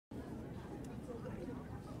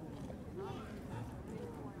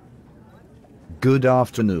Good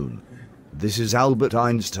afternoon. This is Albert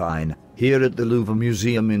Einstein, here at the Louvre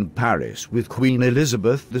Museum in Paris with Queen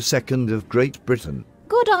Elizabeth II of Great Britain.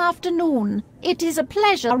 Good afternoon. It is a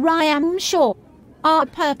pleasure, I am sure. Our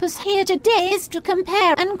purpose here today is to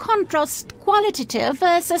compare and contrast qualitative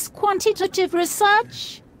versus quantitative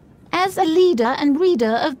research. As a leader and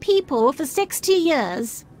reader of People for 60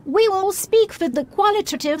 years, we will speak for the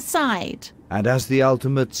qualitative side. And as the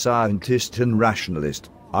ultimate scientist and rationalist,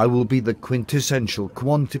 I will be the quintessential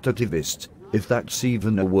quantitativist, if that's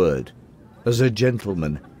even a word. As a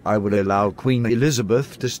gentleman, I will allow Queen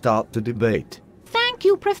Elizabeth to start the debate. Thank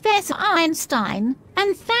you, Professor Einstein,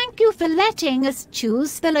 and thank you for letting us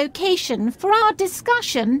choose the location for our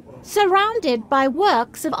discussion, surrounded by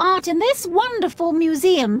works of art in this wonderful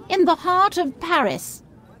museum in the heart of Paris.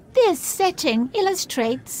 This setting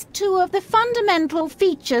illustrates two of the fundamental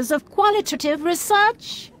features of qualitative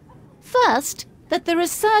research. First, that the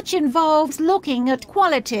research involves looking at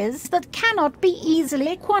qualities that cannot be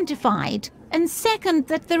easily quantified, and second,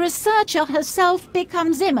 that the researcher herself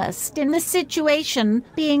becomes immersed in the situation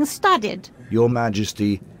being studied. Your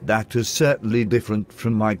Majesty, that is certainly different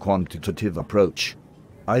from my quantitative approach.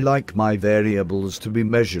 I like my variables to be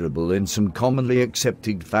measurable in some commonly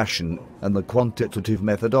accepted fashion, and the quantitative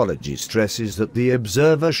methodology stresses that the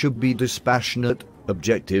observer should be dispassionate,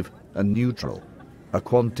 objective, and neutral. A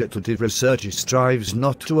quantitative researcher strives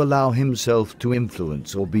not to allow himself to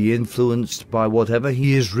influence or be influenced by whatever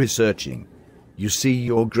he is researching. You see,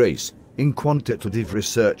 Your Grace, in quantitative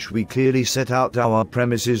research we clearly set out our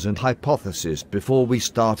premises and hypotheses before we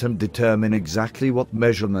start and determine exactly what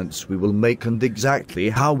measurements we will make and exactly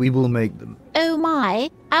how we will make them. Oh my,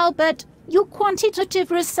 Albert, you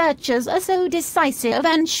quantitative researchers are so decisive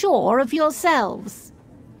and sure of yourselves.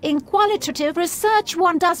 In qualitative research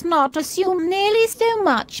one does not assume nearly so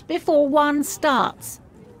much before one starts.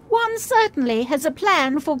 One certainly has a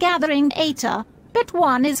plan for gathering data, but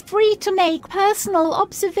one is free to make personal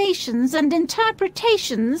observations and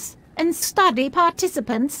interpretations, and study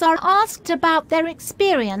participants are asked about their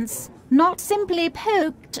experience, not simply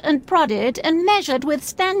poked and prodded and measured with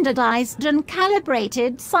standardized and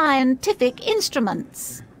calibrated scientific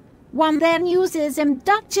instruments. One then uses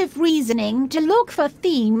inductive reasoning to look for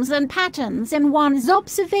themes and patterns in one's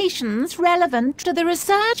observations relevant to the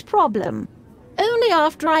research problem. Only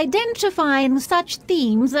after identifying such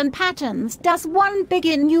themes and patterns does one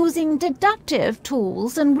begin using deductive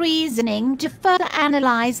tools and reasoning to further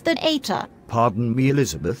analyze the data. Pardon me,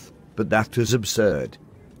 Elizabeth, but that is absurd.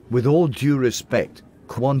 With all due respect,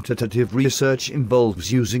 quantitative research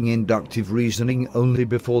involves using inductive reasoning only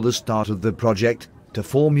before the start of the project, to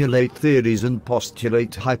formulate theories and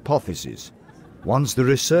postulate hypotheses. Once the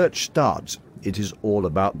research starts, it is all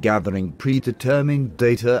about gathering predetermined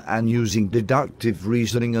data and using deductive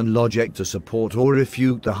reasoning and logic to support or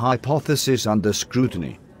refute the hypothesis under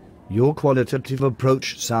scrutiny. Your qualitative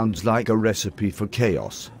approach sounds like a recipe for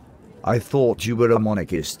chaos. I thought you were a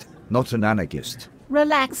monarchist, not an anarchist.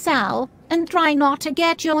 Relax, Al, and try not to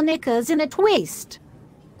get your knickers in a twist.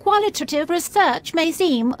 Qualitative research may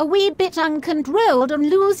seem a wee bit uncontrolled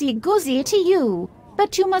and loosey-goosey to you,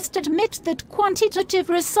 but you must admit that quantitative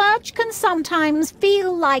research can sometimes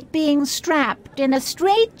feel like being strapped in a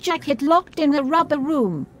straitjacket locked in a rubber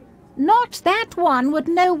room. Not that one would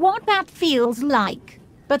know what that feels like,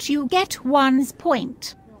 but you get one's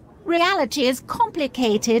point. Reality is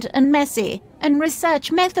complicated and messy, and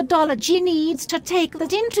research methodology needs to take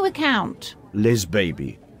that into account. Liz,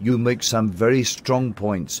 baby, you make some very strong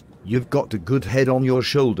points. You've got a good head on your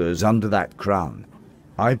shoulders under that crown.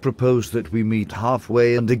 I propose that we meet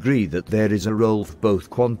halfway and agree that there is a role for both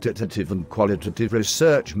quantitative and qualitative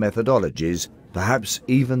research methodologies, perhaps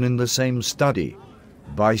even in the same study.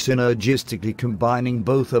 By synergistically combining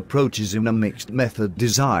both approaches in a mixed method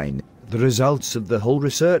design, the results of the whole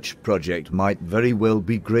research project might very well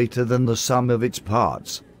be greater than the sum of its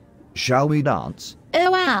parts. Shall we dance?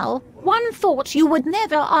 Oh, Al, one thought you would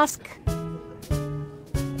never ask.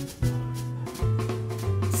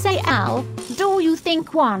 Say, Al, do you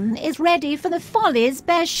think one is ready for the follies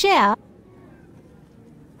bear share?